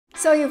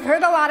So you've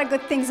heard a lot of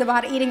good things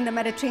about eating the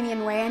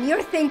Mediterranean way, and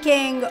you're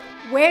thinking,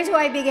 where do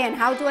I begin?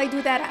 How do I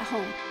do that at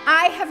home?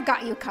 I have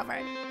got you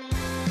covered.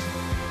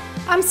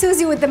 I'm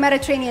Suzy with The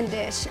Mediterranean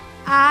Dish.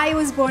 I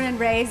was born and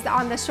raised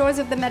on the shores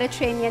of the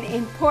Mediterranean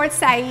in Port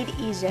Said,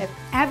 Egypt.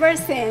 Ever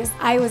since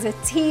I was a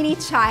teeny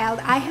child,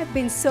 I have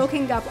been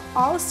soaking up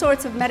all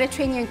sorts of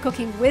Mediterranean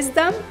cooking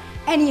wisdom,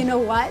 and you know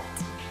what?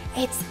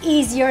 It's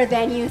easier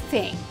than you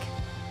think.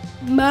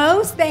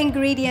 Most of the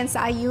ingredients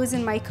I use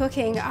in my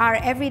cooking are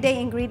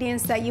everyday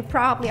ingredients that you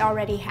probably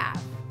already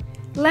have.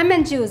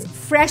 Lemon juice,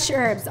 fresh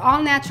herbs,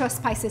 all natural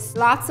spices,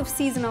 lots of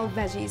seasonal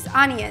veggies,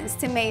 onions,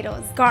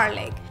 tomatoes,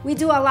 garlic. We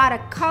do a lot of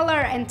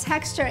color and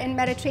texture in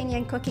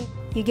Mediterranean cooking.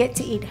 You get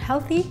to eat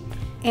healthy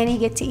and you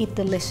get to eat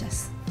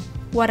delicious.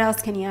 What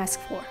else can you ask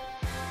for?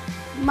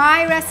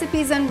 My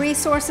recipes and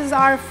resources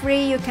are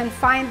free. You can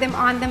find them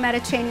on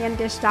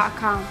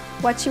themediterraneandish.com.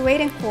 What you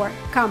waiting for?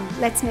 Come,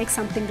 let's make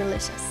something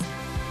delicious.